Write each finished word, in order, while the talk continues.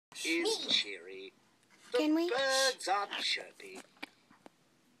is cheery. The Can we? birds are chirpy.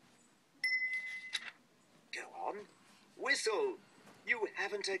 Go on, whistle. You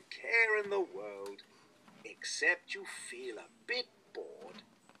haven't a care in the world, except you feel a bit bored.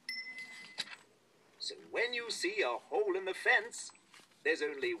 So when you see a hole in the fence, there's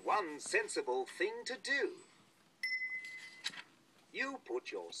only one sensible thing to do. You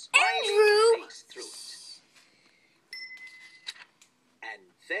put your smiling face through it.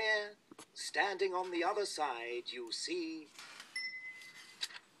 And there, standing on the other side, you see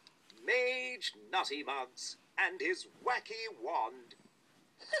Mage Nuttymugs and his wacky wand.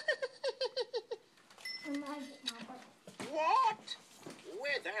 What?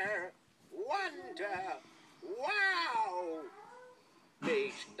 Wither? Wonder? Wow!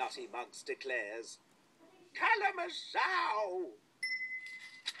 Mage Nuttymugs declares. Kalamazoo!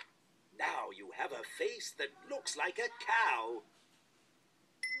 Now you have a face that looks like a cow.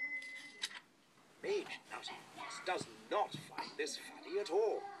 Mage Nuttymugs does not find this funny at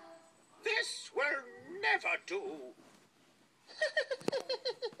all. This will never do.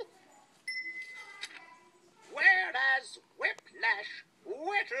 Whereas Whiplash,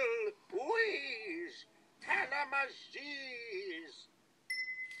 Whittle, Wheeze, Calamazees.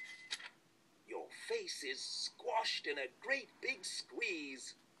 Your face is squashed in a great big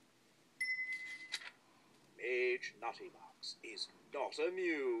squeeze. Mage Nuttymugs is not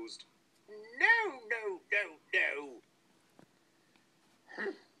amused. No, no, no, no.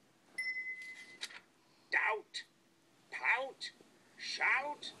 Doubt, pout,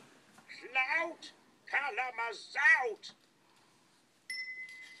 shout, flout, calamazout.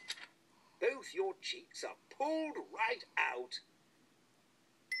 Both your cheeks are pulled right out.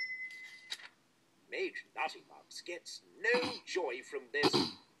 Mage Nuttymugs gets no joy from this.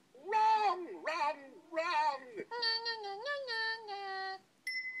 Wrong, wrong, wrong.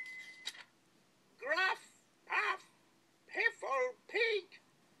 Gruff, puff, piffle, peak,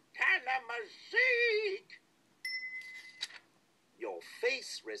 calamazeek. Your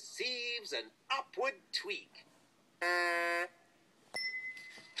face receives an upward tweak.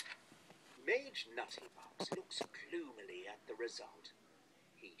 Mage Nuttymugs looks gloomily at the result.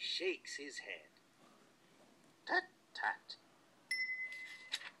 He shakes his head. Tut, tut.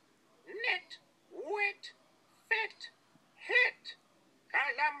 Nit, wit, fit, hit,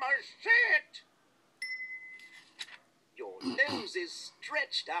 calamazet. Your nose is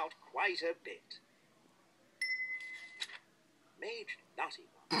stretched out quite a bit. Mage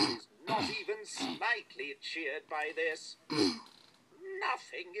Nuttymugs is not even slightly cheered by this.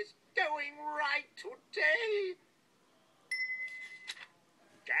 Nothing is going right today.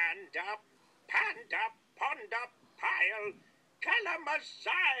 Stand up, panda, ponda, pile,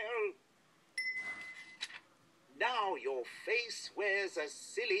 calamazile. Now your face wears a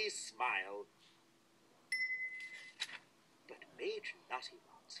silly smile. But Mage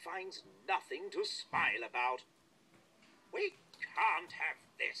Nuttymugs finds nothing to smile about. We can't have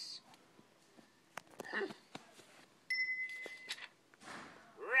this.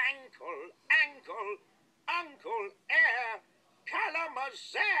 Rankle, ankle, uncle, air,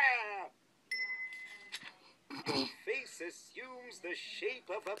 calamazare. Your face assumes the shape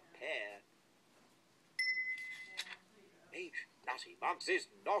of a pear. Mage Nuttymugs is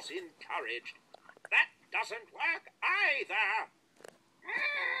not encouraged. That doesn't work either.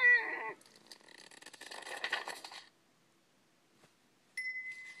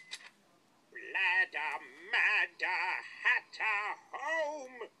 Bladder, madder, hatter,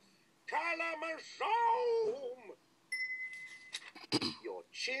 home, calamazome. Your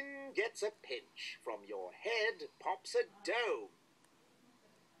chin gets a pinch. From your head pops a dome.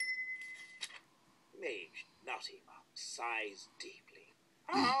 Mage Nuttymugs sighs deeply.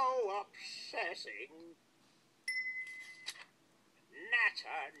 How upsetting.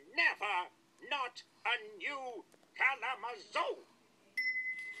 Natter, never, not a new calamazoo.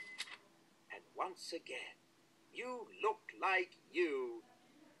 And once again, you look like you.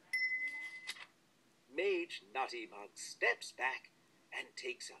 Mage Nuttymugs steps back and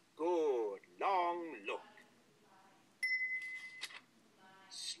takes a good long look.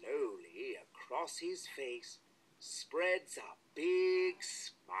 Slowly across his face spreads a big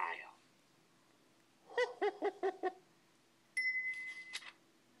smile.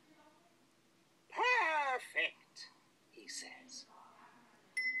 Perfect, he says.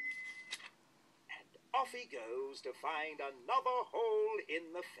 And off he goes to find another hole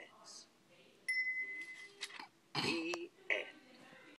in the fence.